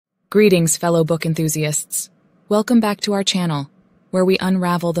Greetings, fellow book enthusiasts. Welcome back to our channel, where we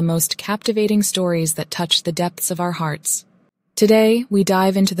unravel the most captivating stories that touch the depths of our hearts. Today, we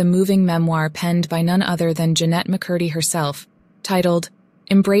dive into the moving memoir penned by none other than Jennette McCurdy herself, titled,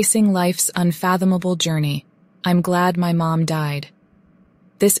 Embracing Life's Unfathomable Journey, I'm Glad My Mom Died.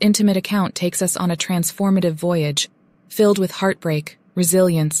 This intimate account takes us on a transformative voyage, filled with heartbreak,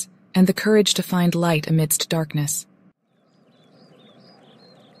 resilience, and the courage to find light amidst darkness.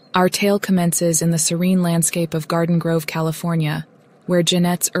 Our tale commences in the serene landscape of Garden Grove, California, where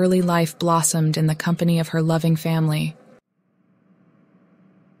Jennette's early life blossomed in the company of her loving family.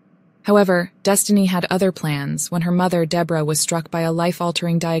 However, destiny had other plans when her mother, Deborah, was struck by a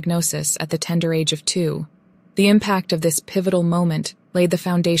life-altering diagnosis at the tender age of 2. The impact of this pivotal moment laid the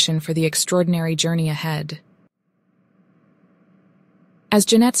foundation for the extraordinary journey ahead. As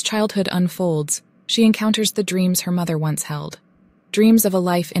Jennette's childhood unfolds, she encounters the dreams her mother once held. Dreams of a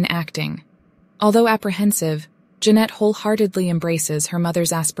life in acting. Although apprehensive, Jennette wholeheartedly embraces her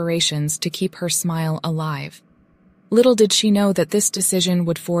mother's aspirations to keep her smile alive. Little did she know that this decision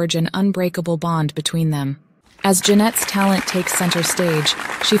would forge an unbreakable bond between them. As Jennette's talent takes center stage,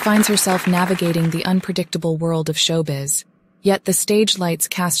 she finds herself navigating the unpredictable world of showbiz. Yet the stage lights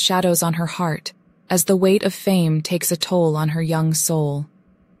cast shadows on her heart, as the weight of fame takes a toll on her young soul.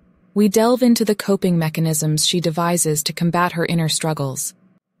 We delve into the coping mechanisms she devises to combat her inner struggles.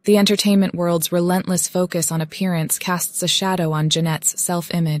 The entertainment world's relentless focus on appearance casts a shadow on Jennette's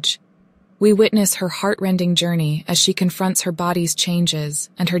self-image. We witness her heart-rending journey as she confronts her body's changes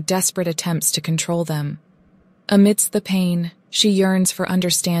and her desperate attempts to control them. Amidst the pain, she yearns for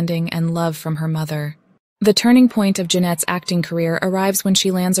understanding and love from her mother. The turning point of Jennette's acting career arrives when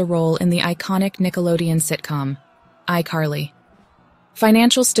she lands a role in the iconic Nickelodeon sitcom, iCarly.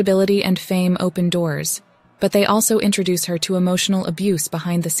 Financial stability and fame open doors, but they also introduce her to emotional abuse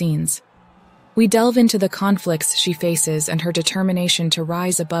behind the scenes. We delve into the conflicts she faces and her determination to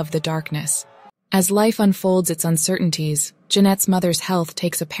rise above the darkness. As life unfolds its uncertainties, Jennette's mother's health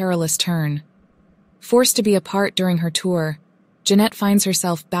takes a perilous turn. Forced to be apart during her tour, Jennette finds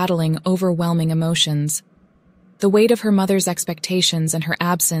herself battling overwhelming emotions. The weight of her mother's expectations and her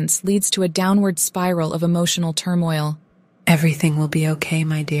absence leads to a downward spiral of emotional turmoil. Everything will be okay,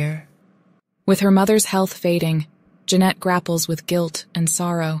 my dear. With her mother's health fading, Jennette grapples with guilt and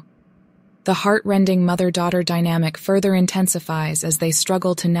sorrow. The heart-rending mother-daughter dynamic further intensifies as they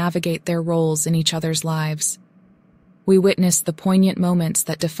struggle to navigate their roles in each other's lives. We witness the poignant moments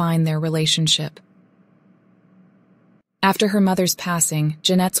that define their relationship. After her mother's passing,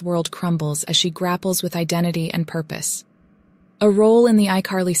 Jennette's world crumbles as she grapples with identity and purpose. A role in the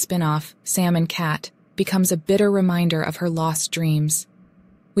iCarly spin-off, Sam and Cat, becomes a bitter reminder of her lost dreams.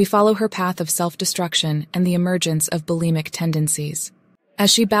 We follow her path of self-destruction and the emergence of bulimic tendencies.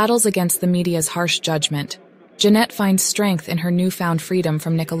 As she battles against the media's harsh judgment, Jennette finds strength in her newfound freedom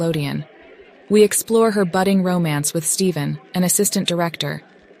from Nickelodeon. We explore her budding romance with Steven, an assistant director,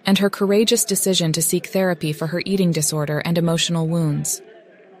 and her courageous decision to seek therapy for her eating disorder and emotional wounds.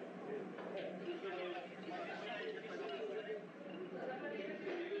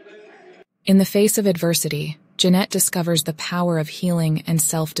 In the face of adversity, Jennette discovers the power of healing and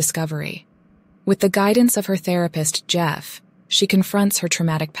self-discovery. With the guidance of her therapist, Jeff, she confronts her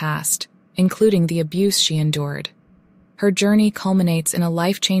traumatic past, including the abuse she endured. Her journey culminates in a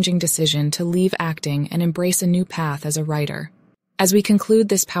life-changing decision to leave acting and embrace a new path as a writer. As we conclude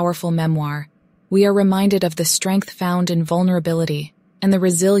this powerful memoir, we are reminded of the strength found in vulnerability and the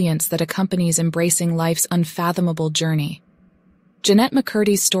resilience that accompanies embracing life's unfathomable journey. Jennette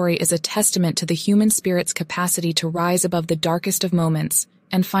McCurdy's story is a testament to the human spirit's capacity to rise above the darkest of moments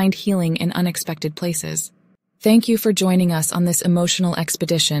and find healing in unexpected places. Thank you for joining us on this emotional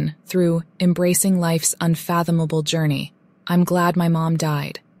expedition through Embracing Life's Unfathomable Journey. I'm Glad My Mom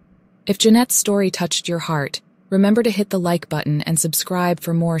Died. If Jennette's story touched your heart, remember to hit the like button and subscribe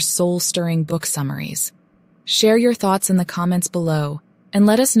for more soul-stirring book summaries. Share your thoughts in the comments below, and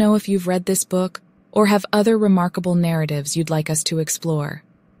let us know if you've read this book or have other remarkable narratives you'd like us to explore.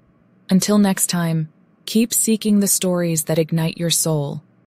 Until next time, keep seeking the stories that ignite your soul.